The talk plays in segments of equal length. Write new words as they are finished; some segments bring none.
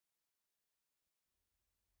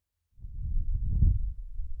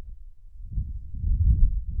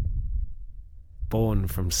born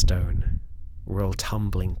from stone, were all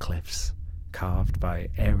tumbling cliffs carved by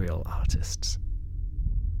aerial artists.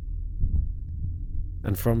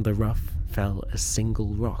 And from the rough fell a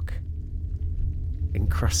single rock,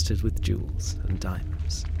 encrusted with jewels and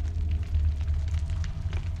diamonds.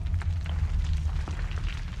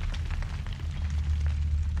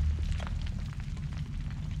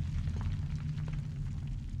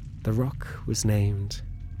 The rock was named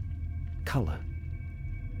Colour,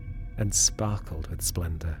 and sparkled with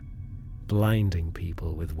splendor, blinding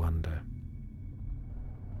people with wonder.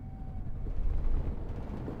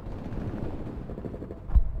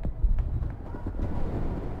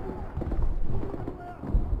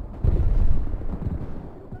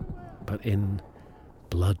 But in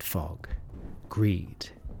blood fog, greed,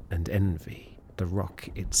 and envy, the rock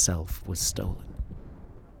itself was stolen,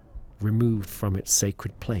 removed from its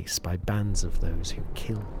sacred place by bands of those who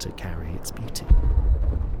killed to carry its beauty.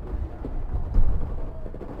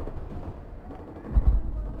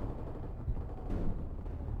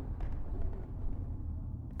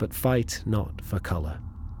 But fight not for colour,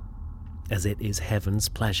 as it is heaven's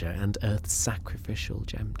pleasure and earth's sacrificial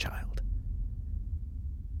gem-child,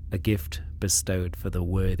 a gift bestowed for the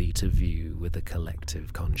worthy to view with a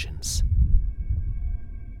collective conscience.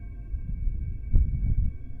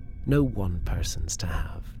 No one person's to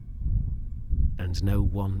have, and no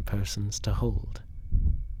one person's to hold.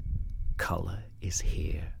 Colour is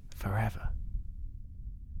here forever.